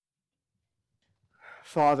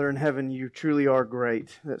Father in heaven, you truly are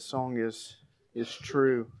great. That song is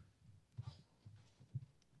true.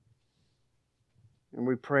 And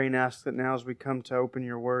we pray and ask that now as we come to open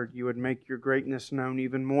your word, you would make your greatness known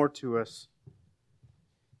even more to us.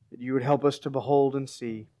 That you would help us to behold and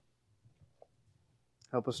see.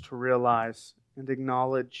 Help us to realize and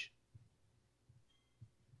acknowledge.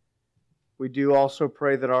 We do also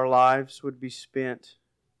pray that our lives would be spent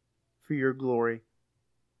for your glory.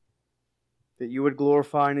 That you would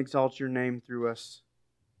glorify and exalt your name through us.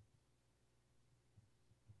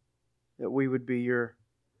 That we would be your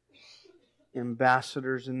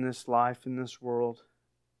ambassadors in this life, in this world,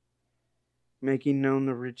 making known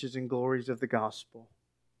the riches and glories of the gospel.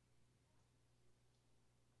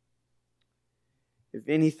 If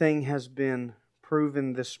anything has been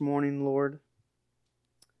proven this morning, Lord,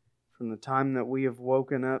 from the time that we have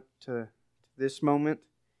woken up to this moment,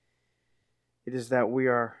 it is that we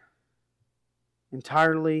are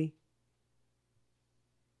entirely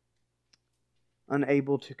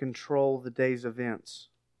unable to control the day's events.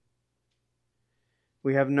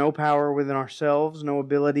 We have no power within ourselves, no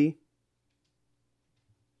ability,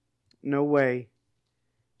 no way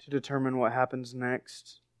to determine what happens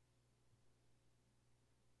next.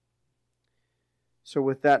 So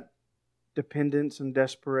with that dependence and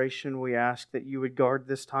desperation, we ask that you would guard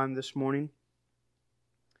this time this morning,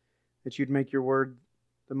 that you'd make your word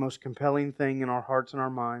the most compelling thing in our hearts and our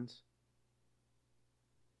minds,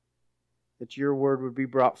 that your word would be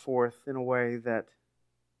brought forth in a way that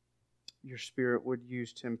your Spirit would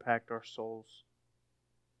use to impact our souls.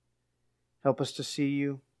 Help us to see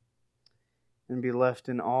you and be left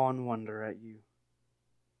in awe and wonder at you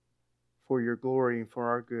for your glory and for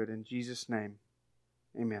our good. In Jesus' name,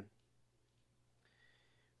 amen.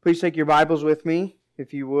 Please take your Bibles with me,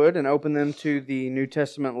 if you would, and open them to the New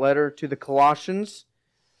Testament letter to the Colossians,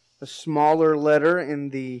 a smaller letter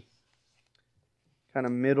in the kind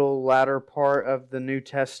of middle, latter part of the New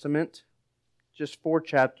Testament. Just 4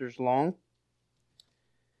 chapters long.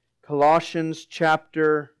 Colossians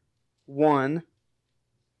chapter 1,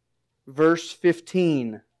 verse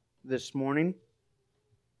 15 this morning.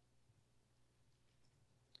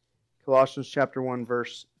 Colossians chapter 1,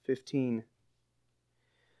 verse 15.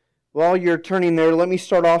 While you're turning there, let me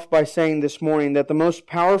start off by saying this morning that the most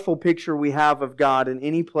powerful picture we have of God in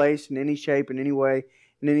any place, in any shape, in any way,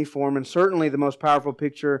 in any form, and certainly the most powerful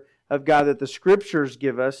picture of God that the Scriptures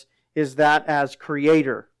give us, is that as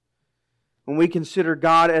Creator. When we consider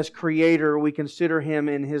God as Creator, we consider Him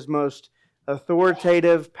in His most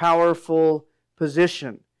authoritative, powerful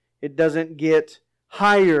position. It doesn't get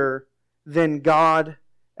higher than God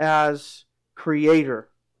as Creator.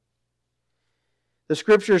 The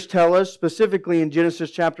Scriptures tell us, specifically in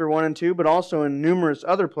Genesis chapter 1 and 2, but also in numerous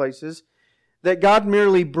other places, that God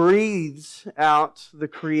merely breathes out the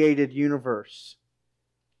created universe.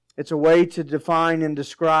 It's a way to define and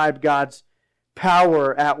describe God's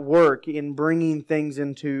power at work in bringing things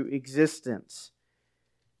into existence.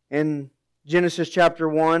 In Genesis chapter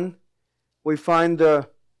 1, we find the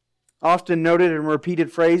often noted and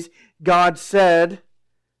repeated phrase, God said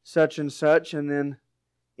such and such, and then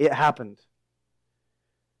it happened.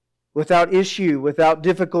 Without issue, without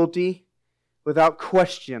difficulty, without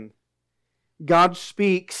question. God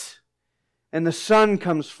speaks, and the sun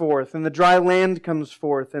comes forth, and the dry land comes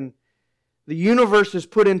forth, and the universe is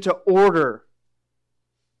put into order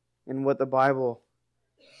in what the Bible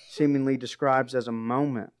seemingly describes as a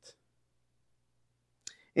moment.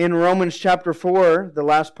 In Romans chapter 4, the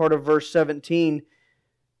last part of verse 17,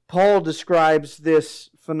 Paul describes this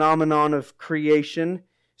phenomenon of creation.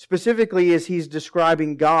 Specifically, as he's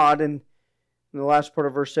describing God, and in the last part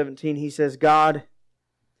of verse 17, he says, God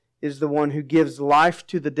is the one who gives life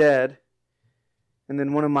to the dead. And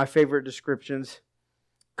then one of my favorite descriptions,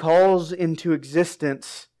 calls into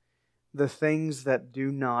existence the things that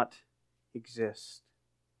do not exist.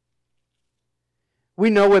 We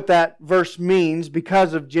know what that verse means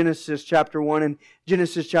because of Genesis chapter 1 and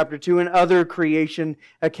Genesis chapter 2 and other creation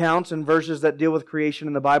accounts and verses that deal with creation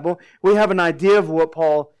in the Bible. We have an idea of what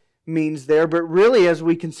Paul means there, but really as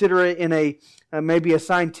we consider it in a maybe a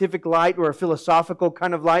scientific light or a philosophical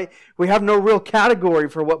kind of light, we have no real category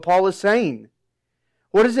for what Paul is saying.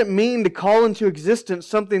 What does it mean to call into existence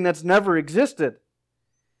something that's never existed?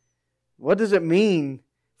 What does it mean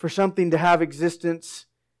for something to have existence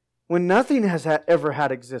when nothing has ever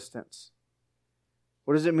had existence?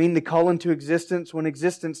 What does it mean to call into existence when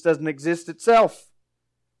existence doesn't exist itself?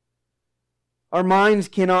 Our minds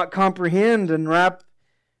cannot comprehend and wrap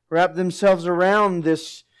themselves around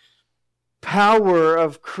this power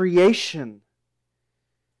of creation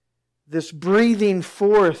this breathing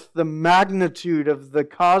forth the magnitude of the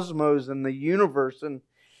cosmos and the universe and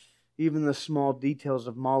even the small details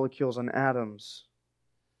of molecules and atoms.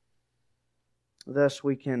 Thus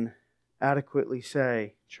we can adequately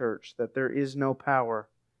say, church, that there is no power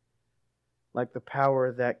like the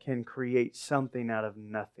power that can create something out of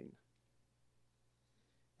nothing.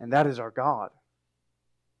 And that is our God.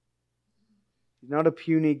 He's not a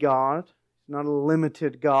puny God. He's not a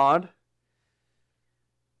limited God.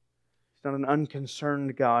 He's not an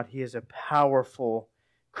unconcerned God. He is a powerful,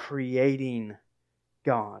 creating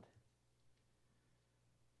God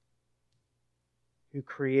who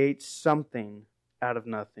creates something out of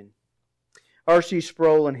nothing. R.C.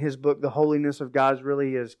 Sproul, in his book, The Holiness of God, is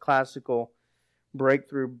really his classical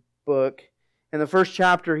breakthrough book. In the first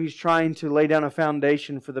chapter, he's trying to lay down a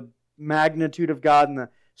foundation for the magnitude of God and the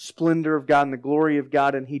splendor of God and the glory of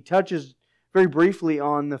God. And he touches very briefly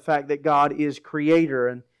on the fact that God is creator.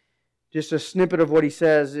 And just a snippet of what he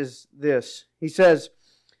says is this. He says,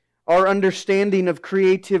 our understanding of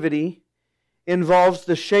creativity involves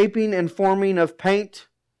the shaping and forming of paint,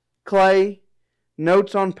 clay,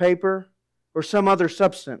 notes on paper, or some other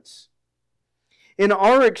substance. In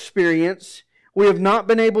our experience, we have not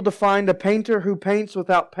been able to find a painter who paints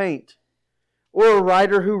without paint, or a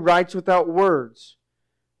writer who writes without words,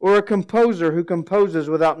 or a composer who composes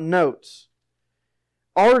without notes.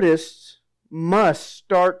 Artists must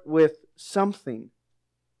start with something.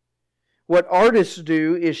 What artists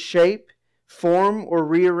do is shape, form, or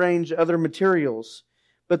rearrange other materials,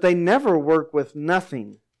 but they never work with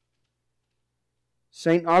nothing.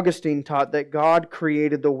 St. Augustine taught that God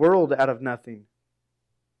created the world out of nothing.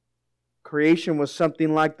 Creation was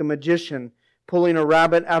something like the magician pulling a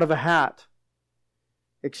rabbit out of a hat.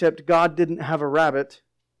 Except God didn't have a rabbit,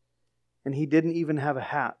 and He didn't even have a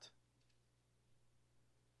hat.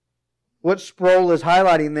 What Sproul is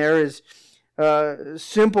highlighting there is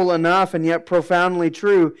simple enough and yet profoundly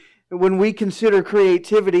true. When we consider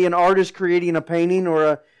creativity, an artist creating a painting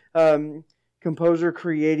or a composer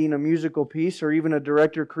creating a musical piece or even a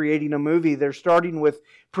director creating a movie, they're starting with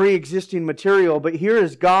pre-existing material. But here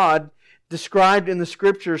is God described in the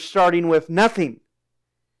Scriptures starting with nothing.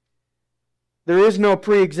 There is no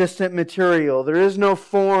pre-existent material. There is no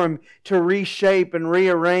form to reshape and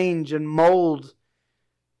rearrange and mold.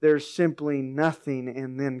 There's simply nothing,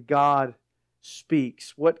 and then God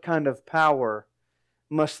speaks. What kind of power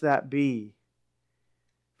must that be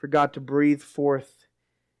for God to breathe forth,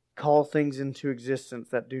 call things into existence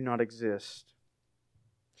that do not exist?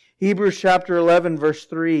 Hebrews chapter 11, verse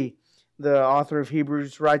 3, the author of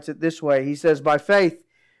Hebrews writes it this way. He says, by faith,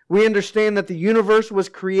 we understand that the universe was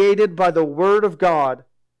created by the Word of God,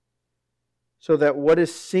 so that what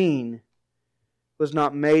is seen was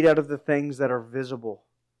not made out of the things that are visible.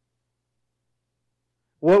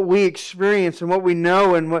 What we experience and what we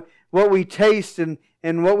know and what we taste and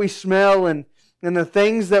what we smell and the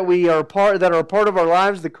things that are part of our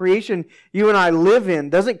lives, the creation you and I live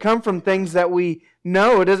in, doesn't come from things that we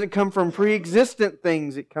know. It doesn't come from pre-existent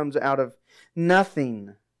things. It comes out of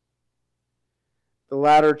nothing. The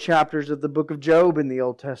latter chapters of the book of Job in the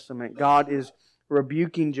Old Testament, God is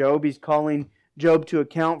rebuking Job. He's calling Job to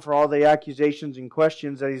account for all the accusations and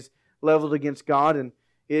questions that he's leveled against God. And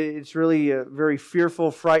it's really a very fearful,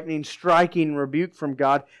 frightening, striking rebuke from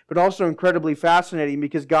God, but also incredibly fascinating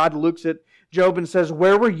because God looks at Job and says,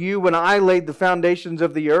 where were you when I laid the foundations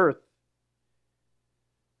of the earth?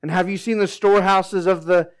 And have you seen the storehouses of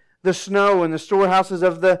the snow and the storehouses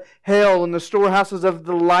of the hail and the storehouses of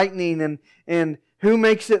the lightning and who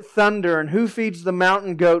makes it thunder and who feeds the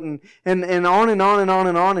mountain goat and on and on and on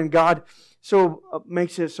and on. And God so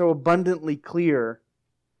makes it so abundantly clear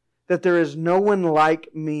that there is no one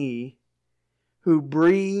like me who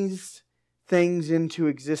breathes things into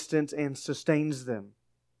existence and sustains them.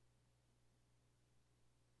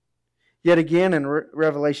 Yet again in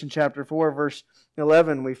Revelation chapter 4, verse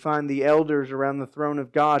 11, we find the elders around the throne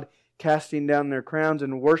of God casting down their crowns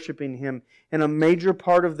and worshiping Him. And a major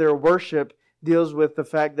part of their worship deals with the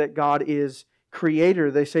fact that God is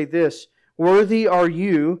Creator. They say this, worthy are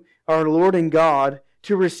you, our Lord and God,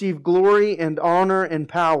 to receive glory and honor and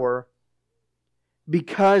power,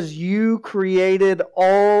 because you created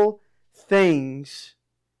all things,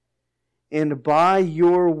 and by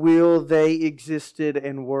your will they existed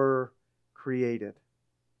and were created.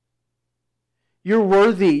 You're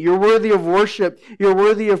worthy. You're worthy of worship. You're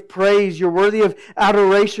worthy of praise. You're worthy of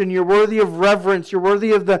adoration. You're worthy of reverence. You're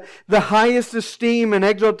worthy of the highest esteem and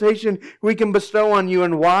exaltation we can bestow on you.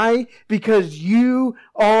 And why? Because you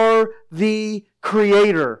are the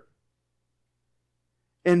Creator.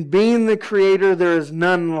 And being the Creator, there is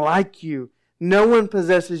none like you. No one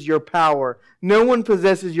possesses your power. No one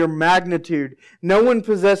possesses your magnitude. No one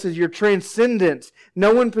possesses your transcendence.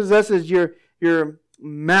 No one possesses your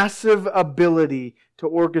massive ability to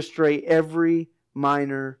orchestrate every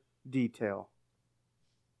minor detail.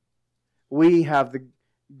 We have the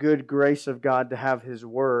good grace of God to have His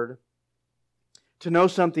Word, to know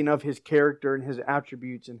something of His character and His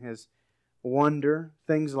attributes and His wonder,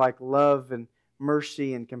 things like love and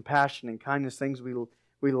mercy and compassion and kindness, things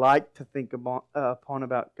we like to think upon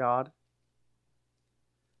about God.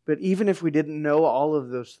 But even if we didn't know all of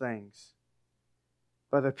those things,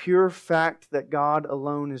 by the pure fact that God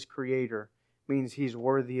alone is Creator means He's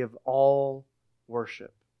worthy of all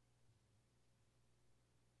worship.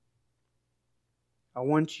 I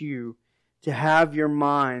want you to have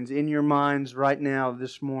in your minds right now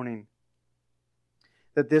this morning,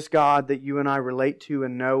 that this God that you and I relate to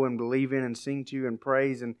and know and believe in and sing to and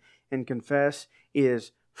praise and confess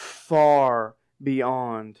is far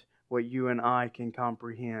beyond what you and I can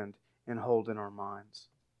comprehend and hold in our minds.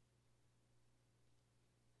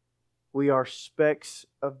 We are specks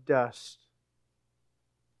of dust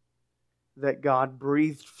that God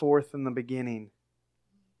breathed forth in the beginning.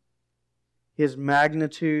 His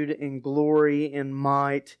magnitude and glory and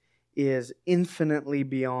might is infinitely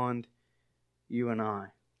beyond you and I.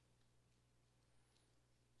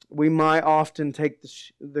 We might often take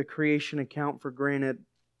the creation account for granted.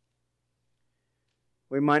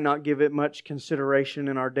 We might not give it much consideration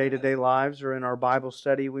in our day-to-day lives or in our Bible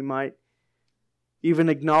study. We might even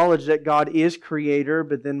acknowledge that God is Creator,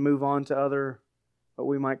 but then move on to other, what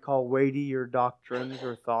we might call weightier doctrines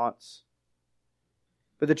or thoughts.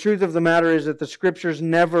 But the truth of the matter is that the Scriptures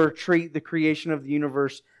never treat the creation of the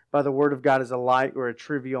universe by the Word of God as a light or a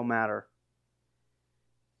trivial matter.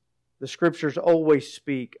 The Scriptures always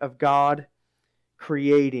speak of God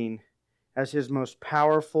creating as His most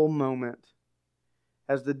powerful moment,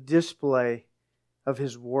 as the display of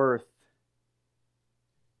His worth.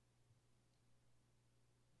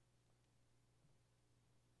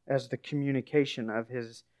 As the communication of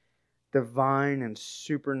His divine and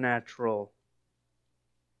supernatural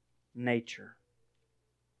nature.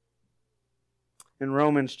 In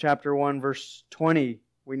Romans chapter 1 verse 20,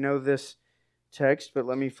 we know this text, but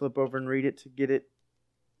let me flip over and read it to get it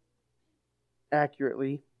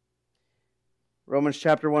accurately. Romans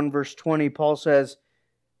chapter 1 verse 20, Paul says,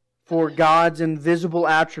 "For God's invisible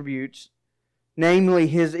attributes, namely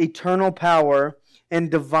His eternal power and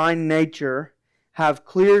divine nature, have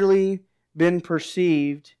clearly been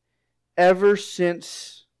perceived ever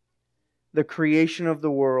since the creation of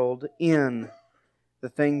the world in the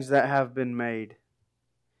things that have been made."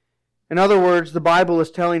 In other words, the Bible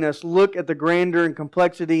is telling us, look at the grandeur and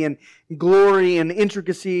complexity and glory and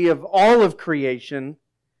intricacy of all of creation,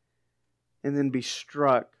 and then be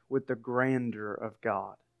struck with the grandeur of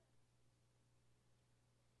God.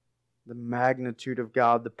 The magnitude of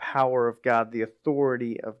God, the power of God, the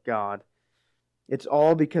authority of God. It's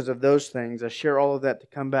all because of those things. I share all of that to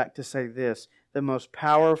come back to say this. The most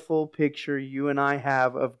powerful picture you and I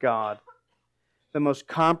have of God, the most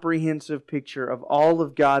comprehensive picture of all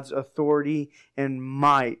of God's authority and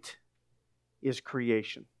might, is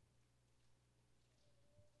creation.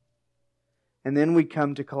 And then we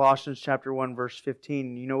come to Colossians chapter 1 verse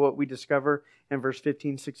 15. You know what we discover in verse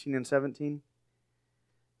 15, 16, and 17?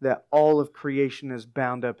 That all of creation is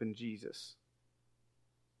bound up in Jesus.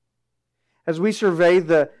 As we survey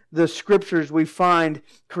the Scriptures, we find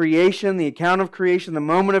creation, the account of creation, the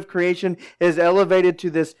moment of creation is elevated to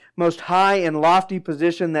this most high and lofty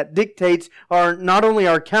position that dictates not only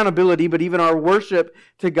our accountability, but even our worship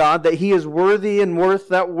to God, that He is worthy and worth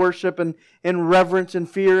that worship and reverence and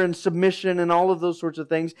fear and submission and all of those sorts of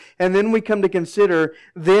things. And then we come to consider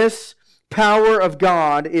this power of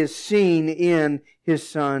God is seen in His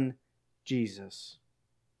Son, Jesus.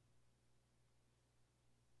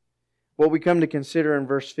 What we come to consider in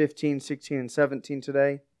verse 15, 16, and 17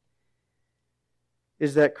 today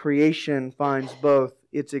is that creation finds both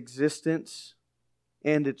its existence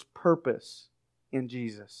and its purpose in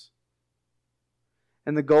Jesus.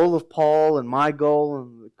 And the goal of Paul and my goal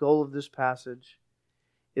and the goal of this passage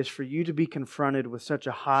is for you to be confronted with such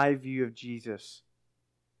a high view of Jesus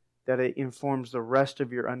that it informs the rest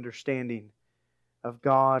of your understanding of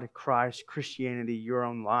God, Christ, Christianity, your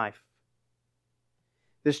own life.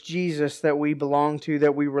 This Jesus that we belong to,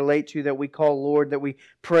 that we relate to, that we call Lord, that we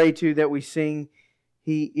pray to, that we sing,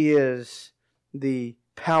 He is the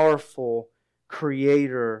powerful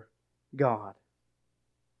Creator God.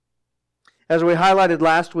 As we highlighted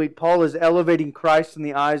last week, Paul is elevating Christ in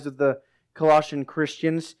the eyes of the Colossian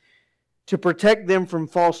Christians to protect them from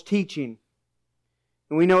false teaching.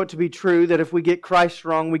 And we know it to be true that if we get Christ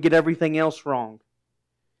wrong, we get everything else wrong.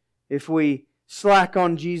 If we slack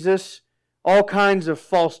on Jesus, all kinds of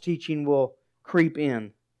false teaching will creep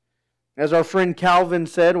in. As our friend Calvin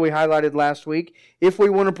said, we highlighted last week, if we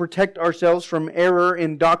want to protect ourselves from error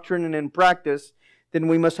in doctrine and in practice, then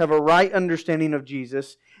we must have a right understanding of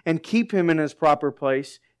Jesus and keep Him in His proper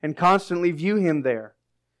place and constantly view Him there.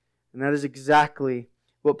 And that is exactly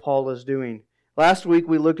what Paul is doing. Last week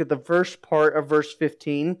we looked at the first part of verse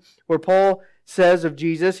 15, where Paul says of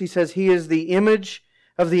Jesus, he says, He is the image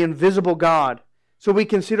of the invisible God. So we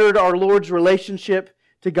considered our Lord's relationship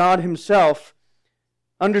to God Himself,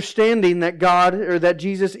 understanding that that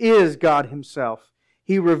Jesus is God Himself.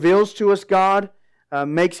 He reveals to us God,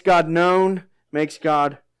 makes God known, makes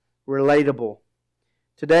God relatable.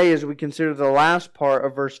 Today, as we consider the last part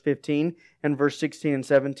of verse 15 and verse 16 and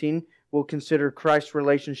 17, we'll consider Christ's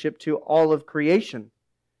relationship to all of creation.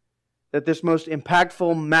 That this most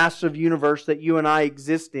impactful, massive universe that you and I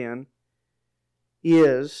exist in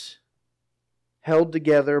is held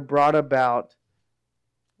together, brought about,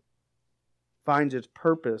 finds its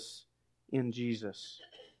purpose in Jesus.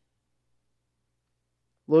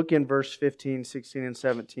 Look in verse 15, 16, and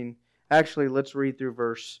 17. Actually, let's read through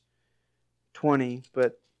verse 20,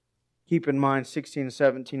 but keep in mind 16,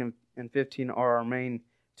 17, and 15 are our main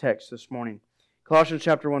text this morning. Colossians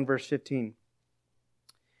chapter 1, verse 15.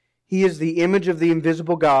 He is the image of the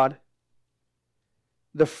invisible God,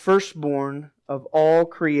 the firstborn of all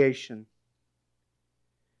creation.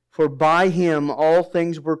 For by Him all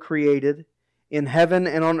things were created, in heaven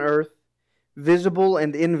and on earth, visible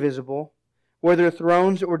and invisible, whether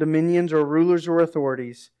thrones or dominions or rulers or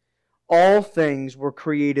authorities. All things were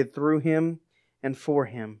created through Him and for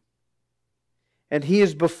Him. And He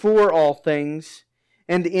is before all things,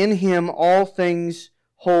 and in Him all things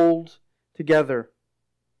hold together.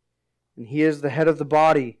 And He is the head of the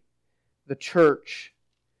body, the church.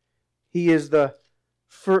 He is the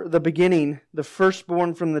beginning, the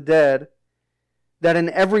firstborn from the dead, that in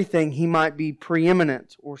everything He might be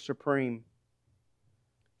preeminent or supreme.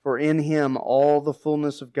 For in Him all the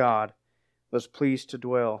fullness of God was pleased to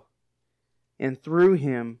dwell, and through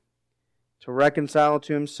Him to reconcile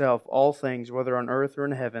to Himself all things, whether on earth or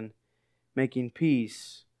in heaven, making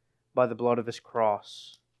peace by the blood of His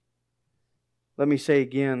cross. Let me say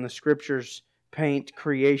again, the Scriptures paint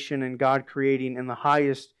creation and God creating in the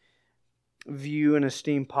highest view and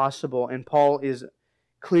esteem possible, and Paul is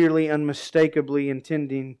clearly, unmistakably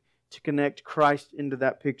intending to connect Christ into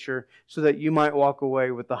that picture so that you might walk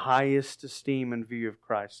away with the highest esteem and view of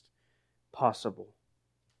Christ possible.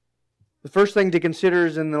 The first thing to consider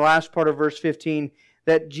is in the last part of verse 15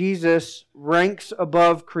 that Jesus ranks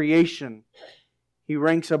above creation. He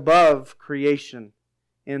ranks above creation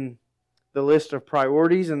in the list of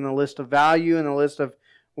priorities, in the list of value, in the list of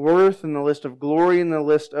worth, in the list of glory, in the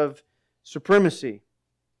list of supremacy.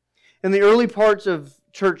 In the early parts of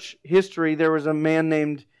church history, there was a man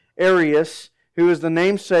named Arius, who is the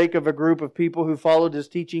namesake of a group of people who followed his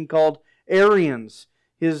teaching called Arians.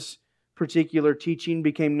 His particular teaching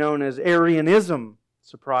became known as Arianism.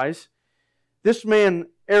 Surprise. This man,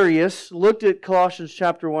 Arius, looked at Colossians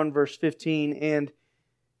chapter 1, verse 15, and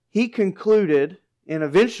he concluded, and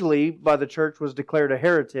eventually by the church was declared a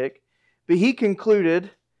heretic, but he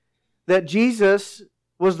concluded that Jesus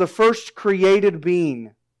was the first created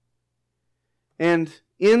being. And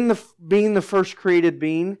in being the first created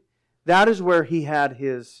being, that is where He had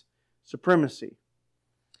His supremacy.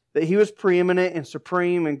 That He was preeminent and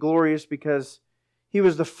supreme and glorious because He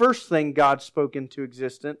was the first thing God spoke into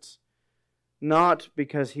existence, not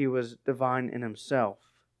because He was divine in Himself.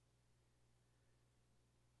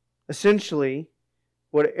 Essentially,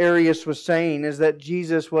 what Arius was saying is that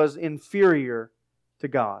Jesus was inferior to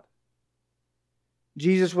God.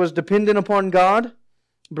 Jesus was dependent upon God,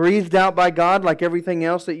 breathed out by God like everything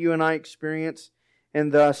else that you and I experience,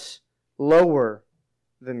 and thus lower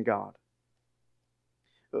than God.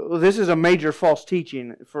 This is a major false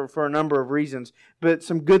teaching for a number of reasons, but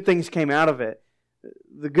some good things came out of it.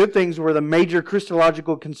 The good things were the major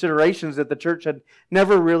Christological considerations that the church had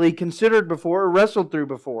never really considered before or wrestled through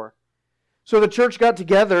before. So the church got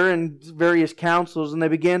together in various councils and they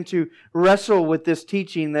began to wrestle with this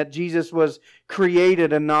teaching that Jesus was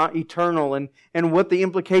created and not eternal, and what the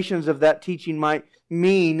implications of that teaching might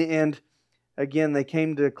mean. And again, they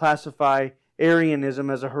came to classify Arianism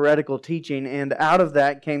as a heretical teaching, and out of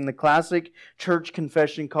that came the classic church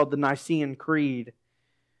confession called the Nicene Creed,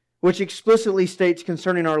 which explicitly states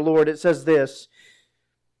concerning our Lord, it says this,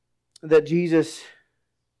 that Jesus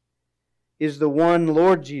is the one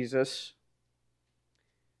Lord Jesus,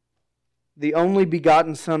 the only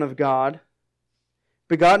begotten Son of God,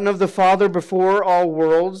 begotten of the Father before all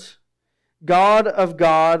worlds, God of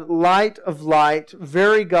God, light of light,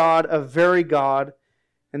 very God of very God.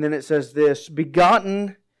 And then it says this,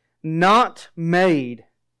 begotten, not made,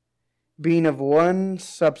 being of one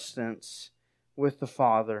substance with the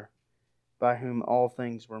Father, by whom all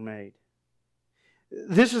things were made.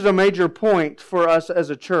 This is a major point for us as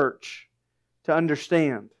a church to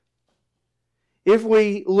understand. If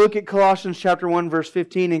we look at Colossians chapter 1 verse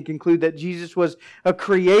 15 and conclude that Jesus was a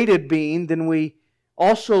created being, then we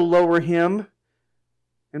also lower Him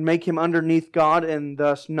and make Him underneath God and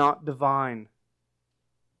thus not divine.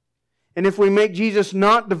 And if we make Jesus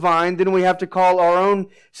not divine, then we have to call our own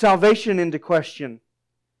salvation into question.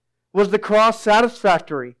 Was the cross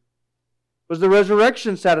satisfactory? Was the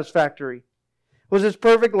resurrection satisfactory? Was His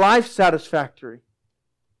perfect life satisfactory?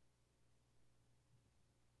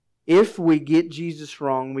 If we get Jesus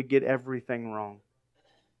wrong, we get everything wrong.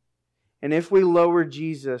 And if we lower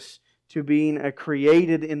Jesus to being a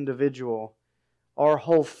created individual, our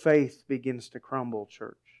whole faith begins to crumble,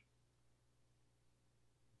 church.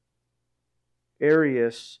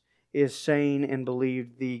 Arius is saying and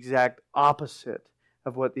believed the exact opposite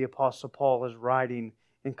of what the Apostle Paul is writing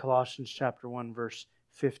in Colossians chapter 1 verse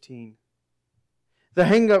 15. The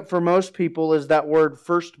hang-up for most people is that word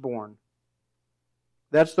firstborn.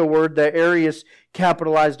 That's the word that Arius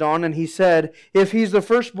capitalized on, and he said, if He's the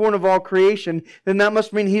firstborn of all creation, then that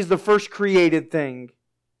must mean He's the first created thing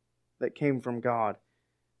that came from God.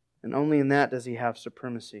 And only in that does He have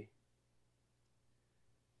supremacy.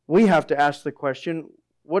 We have to ask the question,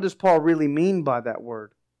 what does Paul really mean by that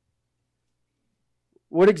word?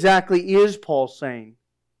 What exactly is Paul saying?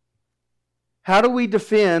 How do we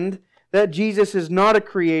defend that Jesus is not a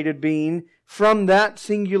created being from that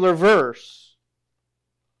singular verse?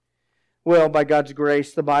 Well, by God's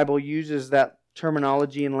grace, the Bible uses that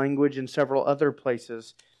terminology and language in several other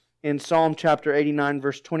places. In Psalm chapter 89,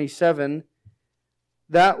 verse 27,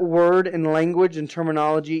 that word and language and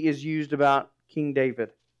terminology is used about King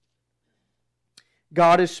David.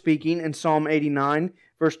 God is speaking in Psalm 89,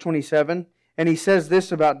 verse 27, and He says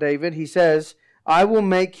this about David. He says, I will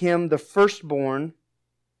make him the firstborn,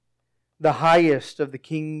 the highest of the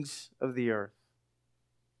kings of the earth.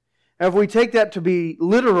 Now, if we take that to be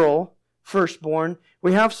literal, firstborn,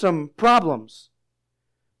 we have some problems.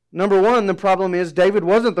 Number one, the problem is David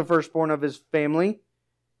wasn't the firstborn of his family.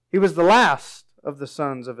 He was the last of the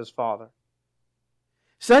sons of his father.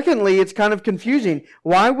 Secondly, it's kind of confusing.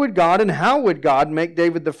 Why would God and how would God make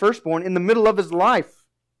David the firstborn in the middle of his life?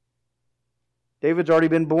 David's already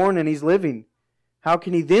been born and he's living. How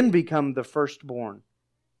can he then become the firstborn?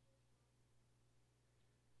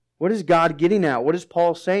 What is God getting at? What is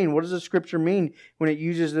Paul saying? What does the Scripture mean when it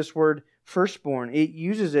uses this word firstborn? It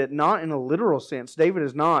uses it not in a literal sense. David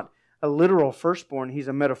is not a literal firstborn. He's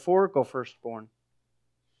a metaphorical firstborn.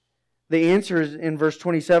 The answer is in verse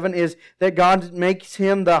 27 is that God makes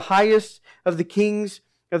him the highest of the kings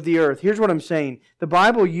of the earth. Here's what I'm saying. The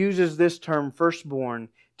Bible uses this term firstborn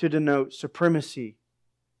to denote supremacy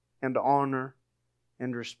and honor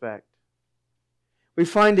and respect. We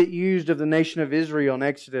find it used of the nation of Israel in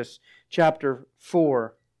Exodus chapter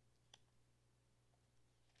 4.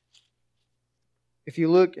 If you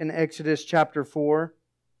look in Exodus chapter 4,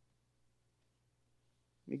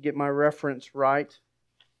 let me get my reference right.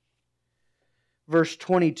 Verse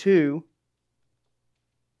 22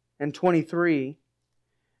 and 23,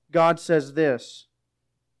 God says this,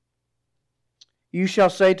 You shall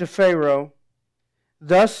say to Pharaoh,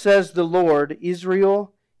 Thus says the Lord,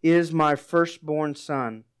 Israel is my firstborn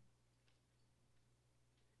son.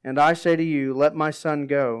 And I say to you, Let my son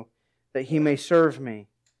go, that he may serve me.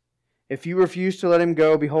 If you refuse to let him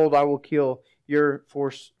go, behold, I will kill your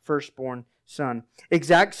firstborn son.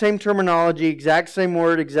 Exact same terminology, exact same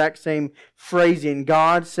word, exact same phrasing.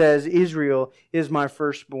 God says, Israel is my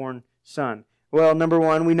firstborn son. Well, number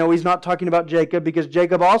one, we know He's not talking about Jacob because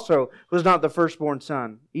Jacob also was not the firstborn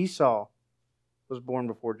son. Esau was born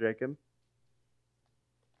before Jacob.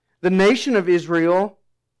 The nation of Israel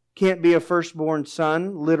can't be a firstborn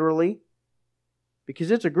son, literally,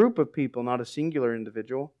 because it's a group of people, not a singular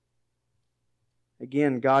individual.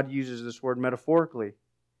 Again, God uses this word metaphorically.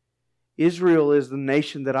 Israel is the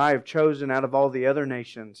nation that I have chosen out of all the other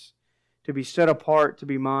nations to be set apart, to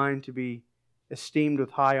be mine, to be esteemed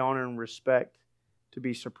with high honor and respect, to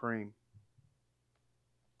be supreme.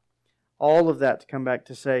 All of that to come back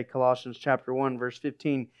to say, Colossians chapter 1, verse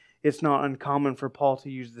 15, it's not uncommon for Paul to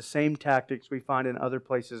use the same tactics we find in other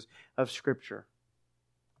places of Scripture.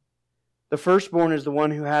 The firstborn is the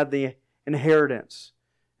one who had the inheritance,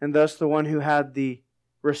 and thus the one who had the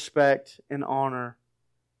respect and honor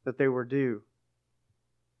that they were due.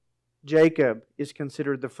 Jacob is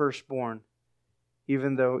considered the firstborn,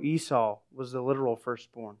 even though Esau was the literal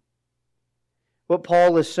firstborn. What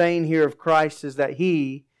Paul is saying here of Christ is that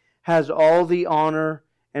He has all the honor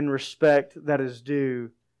and respect that is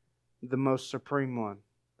due the most supreme one,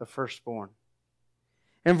 the firstborn.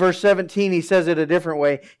 In verse 17, he says it a different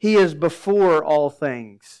way. He is before all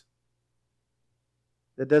things.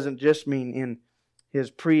 That doesn't just mean in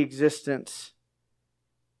His pre-existence.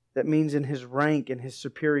 That means in His rank and His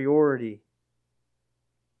superiority.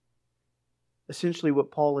 Essentially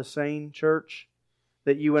what Paul is saying, church,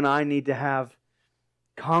 that you and I need to have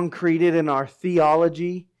concreted in our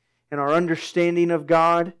theology and our understanding of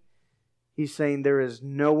God, he's saying there is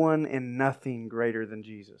no one and nothing greater than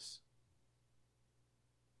Jesus.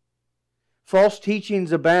 False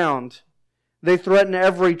teachings abound. They threaten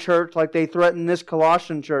every church like they threaten this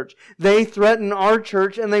Colossian church. They threaten our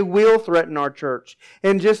church and they will threaten our church.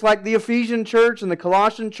 And just like the Ephesian church and the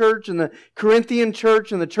Colossian church and the Corinthian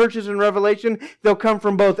church and the churches in Revelation, they'll come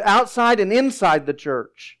from both outside and inside the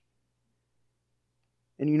church.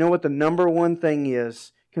 And you know what the number one thing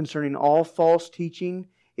is concerning all false teaching?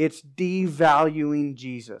 It's devaluing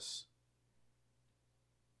Jesus.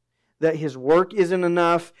 That His work isn't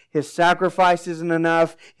enough, His sacrifice isn't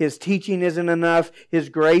enough, His teaching isn't enough, His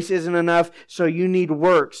grace isn't enough, so you need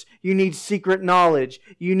works, you need secret knowledge,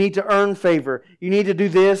 you need to earn favor, you need to do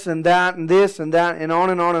this and that and this and that and on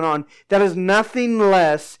and on and on. That is nothing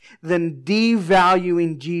less than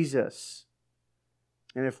devaluing Jesus.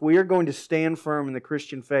 And if we are going to stand firm in the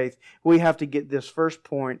Christian faith, we have to get this first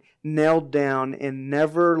point nailed down and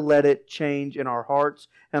never let it change in our hearts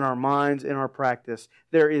and our minds and our practice.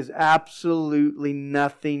 There is absolutely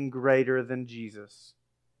nothing greater than Jesus.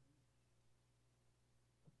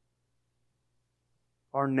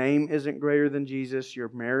 Our name isn't greater than Jesus. Your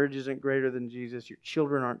marriage isn't greater than Jesus. Your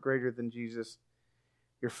children aren't greater than Jesus.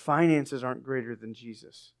 Your finances aren't greater than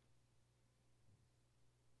Jesus.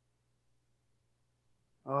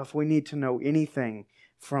 Oh, if we need to know anything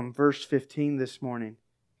from verse 15 this morning,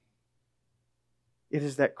 it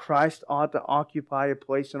is that Christ ought to occupy a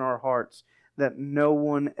place in our hearts that no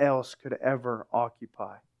one else could ever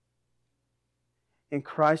occupy. And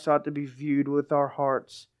Christ ought to be viewed with our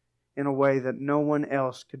hearts in a way that no one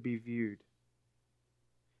else could be viewed.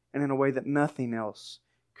 And in a way that nothing else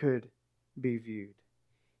could be viewed.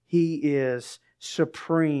 He is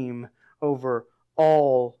supreme over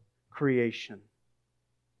all creation.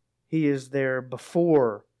 He is there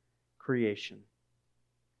before creation.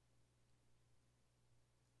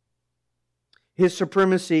 His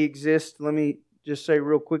supremacy exists, let me just say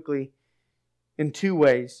real quickly, in two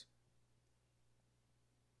ways.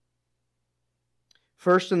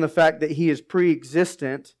 First, in the fact that He is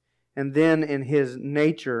pre-existent, and then in His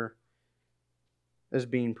nature as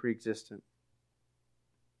being pre-existent.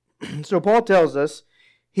 So Paul tells us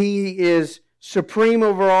He is supreme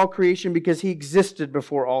over all creation because He existed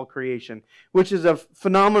before all creation, which is a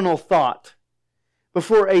phenomenal thought.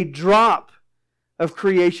 Before a drop of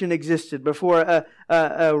creation existed, before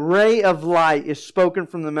a ray of light is spoken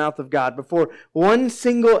from the mouth of God, before one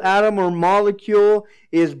single atom or molecule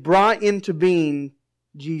is brought into being,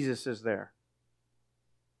 Jesus is there.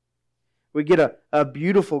 We get a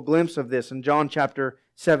beautiful glimpse of this in John chapter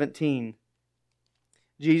 17.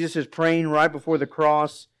 Jesus is praying right before the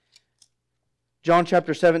cross. John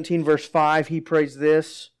chapter 17, verse 5, He prays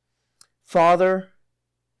this: Father,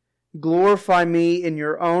 glorify me in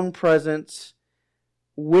your own presence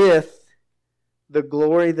with the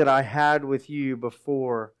glory that I had with you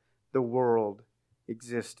before the world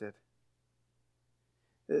existed.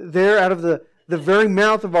 There, out of the very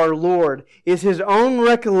mouth of our Lord, is His own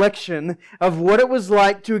recollection of what it was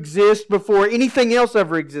like to exist before anything else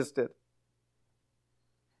ever existed.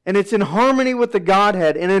 And it's in harmony with the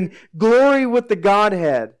Godhead, and in glory with the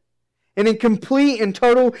Godhead, and in complete and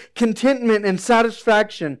total contentment and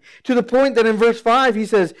satisfaction, to the point that in verse 5 he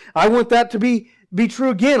says, I want that to be true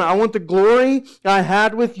again. I want the glory I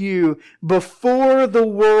had with you before the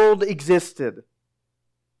world existed.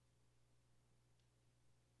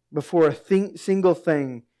 Before a single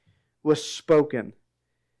thing was spoken.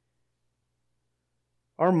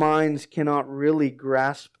 Our minds cannot really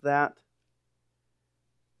grasp that.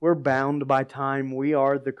 We're bound by time. We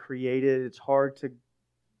are the created. It's hard to,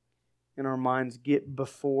 in our minds, get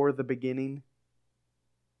before the beginning.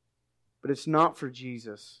 But it's not for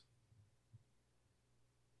Jesus.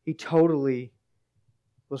 He totally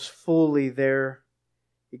was fully there,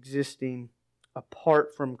 existing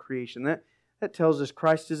apart from creation. That tells us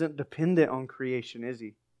Christ isn't dependent on creation, is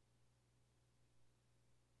He?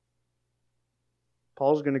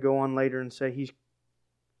 Paul's going to go on later and say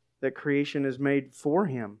that creation is made for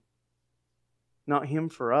Him. not Him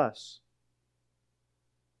for us.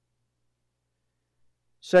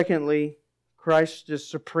 Secondly, Christ is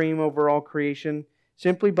supreme over all creation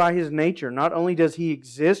simply by His nature. Not only does He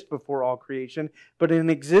exist before all creation, but in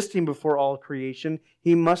existing before all creation,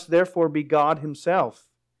 He must therefore be God Himself.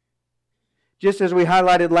 Just as we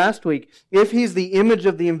highlighted last week, if He's the image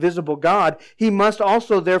of the invisible God, He must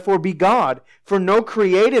also therefore be God, for no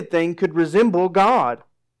created thing could resemble God.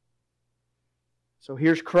 So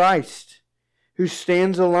here's Christ, who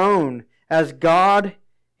stands alone as God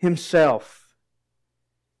Himself.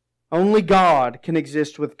 Only God can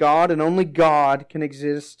exist with God, and only God can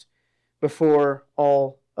exist before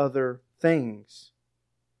all other things.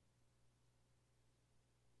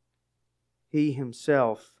 He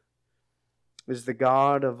Himself is the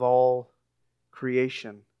God of all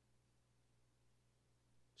creation.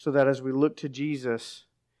 So that as we look to Jesus,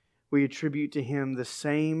 we attribute to Him the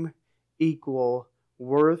same equal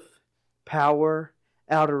worth, power,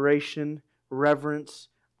 adoration, reverence,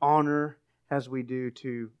 honor as we do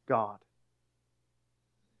to God.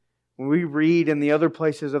 When we read in the other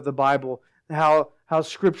places of the Bible how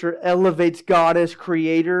Scripture elevates God as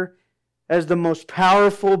Creator, as the most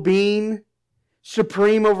powerful being,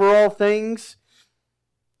 supreme over all things,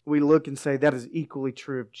 we look and say that is equally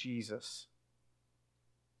true of Jesus.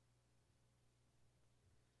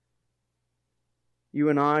 You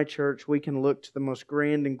and I, church, we can look to the most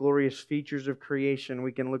grand and glorious features of creation.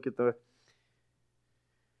 We can look at the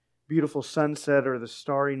beautiful sunset or the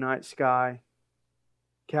starry night sky.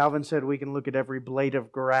 Calvin said we can look at every blade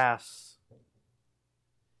of grass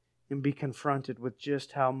and be confronted with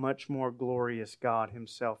just how much more glorious God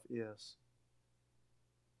Himself is.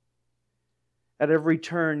 At every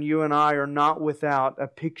turn, you and I are not without a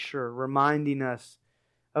picture reminding us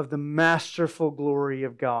of the masterful glory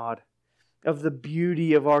of God, of the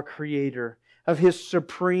beauty of our Creator, of His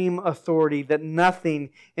supreme authority, that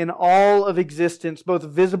nothing in all of existence, both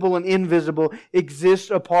visible and invisible,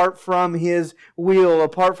 exists apart from His will,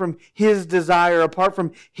 apart from His desire, apart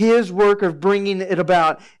from His work of bringing it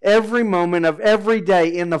about every moment of every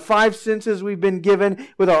day in the five senses we've been given,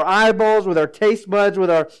 with our eyeballs, with our taste buds,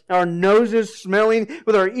 with our noses smelling,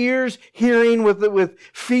 with our ears hearing, with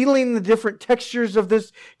feeling the different textures of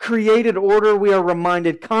this created order. We are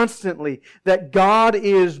reminded constantly that God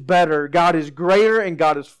is better, God is greater, and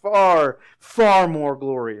God is far, far more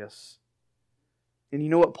glorious. And you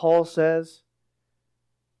know what Paul says?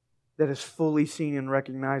 That is fully seen and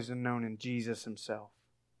recognized and known in Jesus Himself.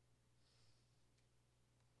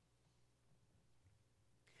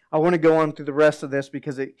 I want to go on through the rest of this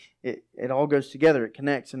because it all goes together. It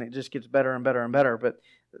connects and it just gets better and better and better. But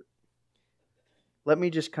let me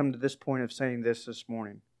just come to this point of saying this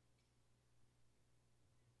morning.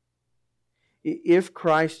 If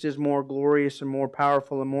Christ is more glorious and more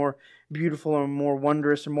powerful and more beautiful and more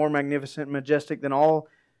wondrous and more magnificent and majestic than all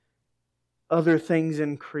other things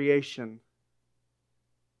in creation,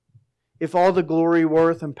 if all the glory,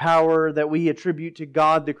 worth, and power that we attribute to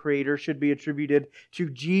God the Creator should be attributed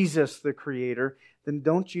to Jesus the Creator, then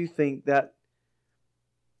don't you think that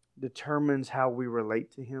determines how we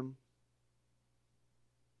relate to Him?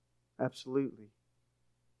 Absolutely.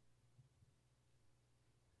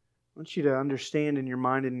 I want you to understand in your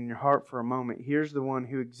mind and in your heart for a moment. Here's the one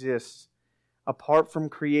who exists apart from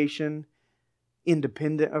creation,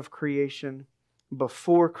 independent of creation,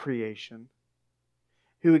 before creation,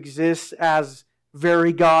 who exists as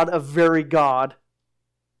very God of very God,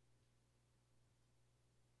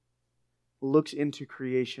 looks into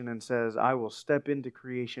creation and says, I will step into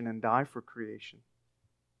creation and die for creation.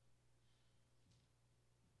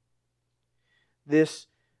 This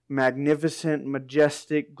magnificent,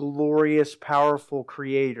 majestic, glorious, powerful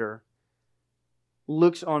Creator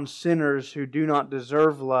looks on sinners who do not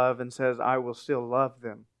deserve love and says, I will still love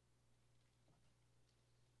them.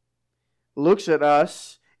 Looks at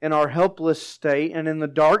us in our helpless state and in the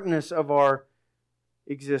darkness of our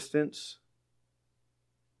existence,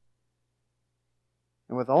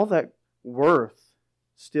 and with all that worth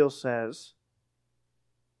still says,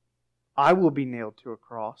 I will be nailed to a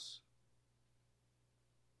cross.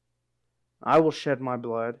 I will shed my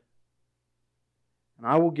blood, and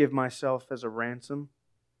I will give myself as a ransom,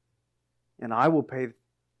 and I will pay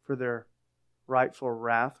for their rightful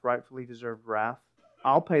wrath, rightfully deserved wrath.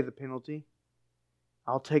 I'll pay the penalty.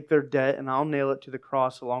 I'll take their debt, and I'll nail it to the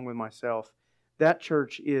cross along with myself. That,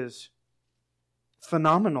 church, is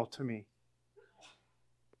phenomenal to me.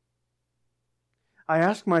 I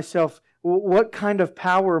ask myself, what kind of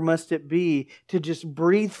power must it be to just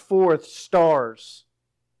breathe forth stars?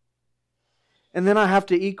 And then I have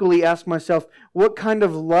to equally ask myself, what kind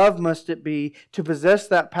of love must it be to possess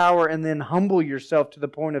that power and then humble yourself to the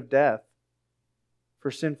point of death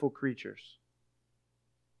for sinful creatures?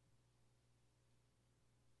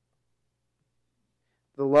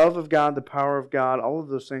 The love of God, the power of God, all of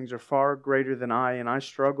those things are far greater than I, and I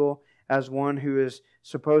struggle as one who is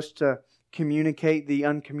supposed to communicate the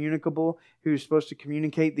uncommunicable, who is supposed to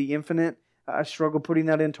communicate the infinite. I struggle putting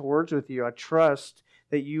that into words with you. I trust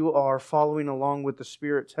that you are following along with the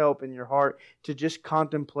Spirit's help in your heart to just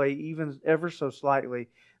contemplate, even ever so slightly,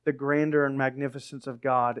 the grandeur and magnificence of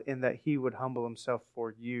God, and that He would humble Himself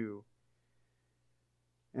for you.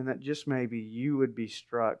 And that just maybe you would be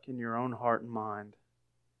struck in your own heart and mind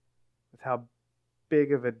with how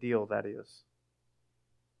big of a deal that is.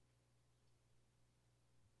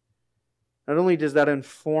 Not only does that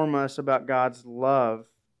inform us about God's love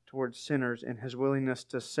towards sinners and His willingness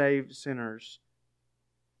to save sinners,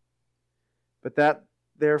 but that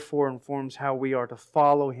therefore informs how we are to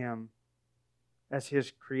follow Him as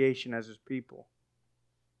His creation, as His people.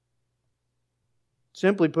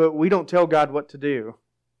 Simply put, we don't tell God what to do.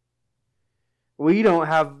 We don't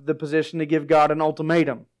have the position to give God an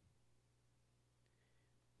ultimatum.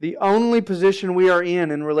 The only position we are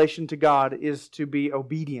in relation to God is to be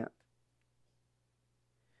obedient.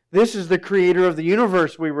 This is the Creator of the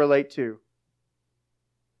universe we relate to.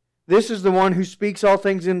 This is the one who speaks all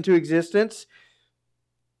things into existence.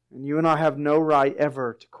 And you and I have no right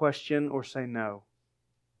ever to question or say no.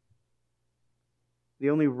 The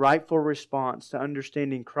only rightful response to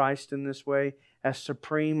understanding Christ in this way, as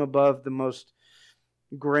supreme above the most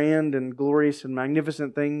grand and glorious and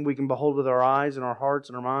magnificent thing we can behold with our eyes and our hearts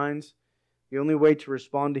and our minds, the only way to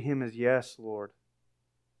respond to Him is, yes, Lord,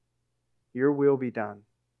 Your will be done.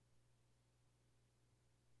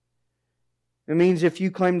 It means if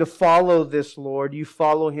you claim to follow this Lord, you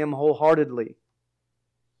follow Him wholeheartedly. It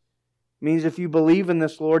means if you believe in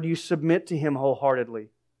this Lord, you submit to Him wholeheartedly.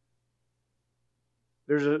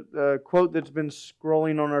 There's a quote that's been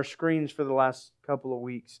scrolling on our screens for the last couple of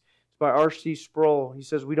weeks. It's by R.C. Sproul. He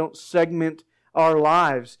says, we don't segment our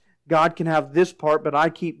lives. God can have this part, but I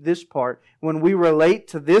keep this part. When we relate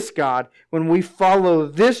to this God, when we follow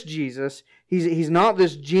this Jesus, He's not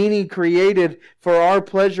this genie created for our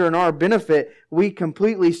pleasure and our benefit. We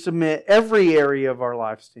completely submit every area of our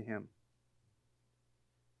lives to Him.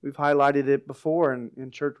 We've highlighted it before, and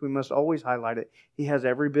in church we must always highlight it. He has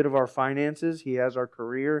every bit of our finances. He has our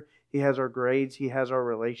career. He has our grades. He has our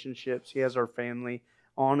relationships. He has our family.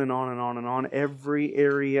 On and on and on and on. Every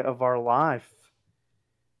area of our life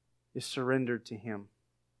is surrendered to Him.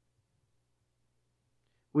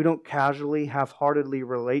 We don't casually, half-heartedly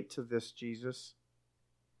relate to this Jesus.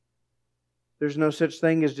 There's no such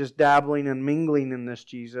thing as just dabbling and mingling in this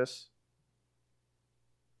Jesus.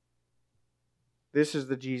 This is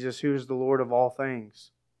the Jesus who is the Lord of all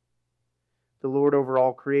things. The Lord over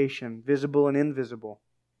all creation, visible and invisible.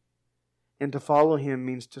 And to follow Him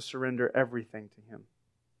means to surrender everything to Him.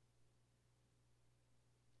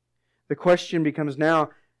 The question becomes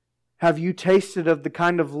now, have you tasted of the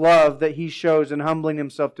kind of love that He shows in humbling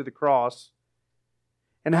Himself to the cross?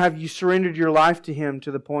 And have you surrendered your life to Him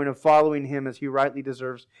to the point of following Him as He rightly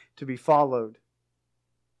deserves to be followed?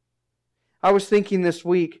 I was thinking this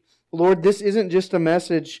week, Lord, this isn't just a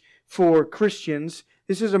message for Christians.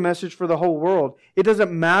 This is a message for the whole world. It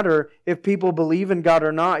doesn't matter if people believe in God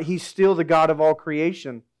or not. He's still the God of all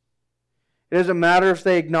creation. It doesn't matter if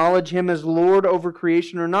they acknowledge Him as Lord over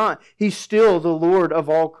creation or not. He's still the Lord of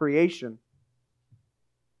all creation.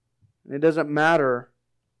 And it doesn't matter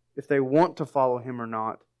if they want to follow Him or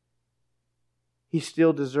not. He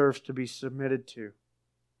still deserves to be submitted to.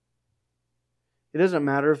 It doesn't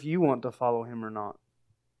matter if you want to follow Him or not.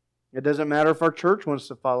 It doesn't matter if our church wants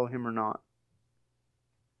to follow Him or not.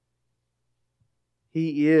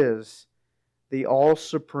 He is the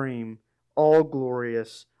all-supreme,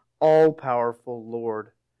 all-glorious, all-powerful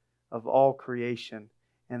Lord of all creation.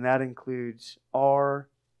 And that includes our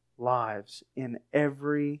lives in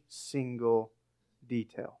every single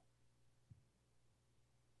detail.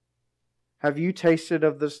 Have you tasted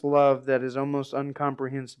of this love that is almost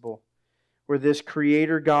incomprehensible, where this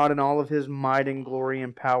Creator God in all of His might and glory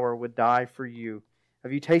and power would die for you?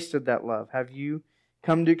 Have you tasted that love? Have you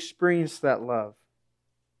come to experience that love?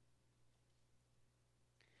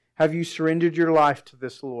 Have you surrendered your life to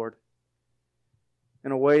this Lord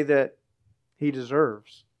in a way that He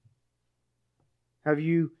deserves? Have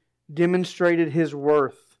you demonstrated His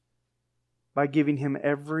worth by giving Him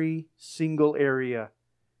every single area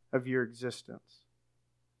of your existence?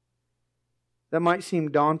 That might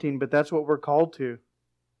seem daunting, but that's what we're called to.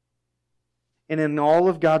 And in all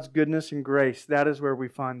of God's goodness and grace, that is where we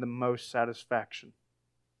find the most satisfaction.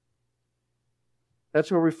 That's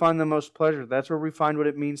where we find the most pleasure. That's where we find what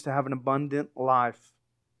it means to have an abundant life,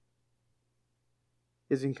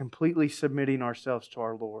 is in completely submitting ourselves to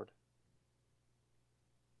our Lord.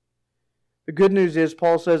 The good news is,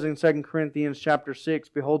 Paul says in 2 Corinthians chapter 6,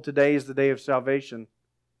 "Behold, today is the day of salvation."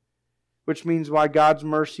 Which means why God's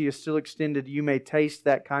mercy is still extended, you may taste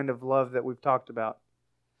that kind of love that we've talked about.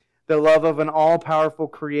 The love of an all-powerful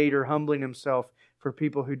Creator humbling Himself for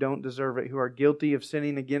people who don't deserve it, who are guilty of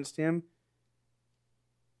sinning against Him,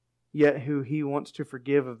 yet who He wants to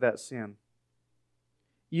forgive of that sin.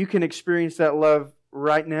 You can experience that love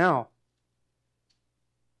right now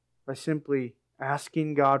by simply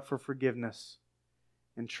asking God for forgiveness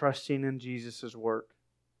and trusting in Jesus' work.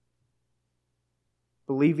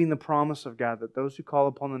 Believing the promise of God that those who call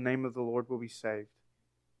upon the name of the Lord will be saved.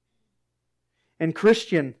 And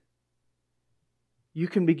Christian, you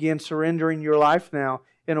can begin surrendering your life now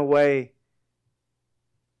in a way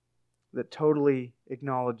that totally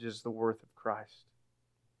acknowledges the worth of Christ.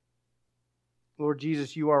 Lord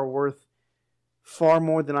Jesus, You are worth far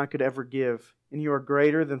more than I could ever give, and You are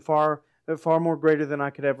far more greater than I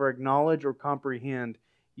could ever acknowledge or comprehend.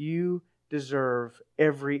 You deserve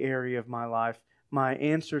every area of my life. My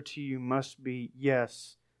answer to You must be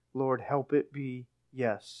yes. Lord, help it be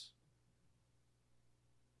yes.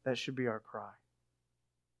 That should be our cry.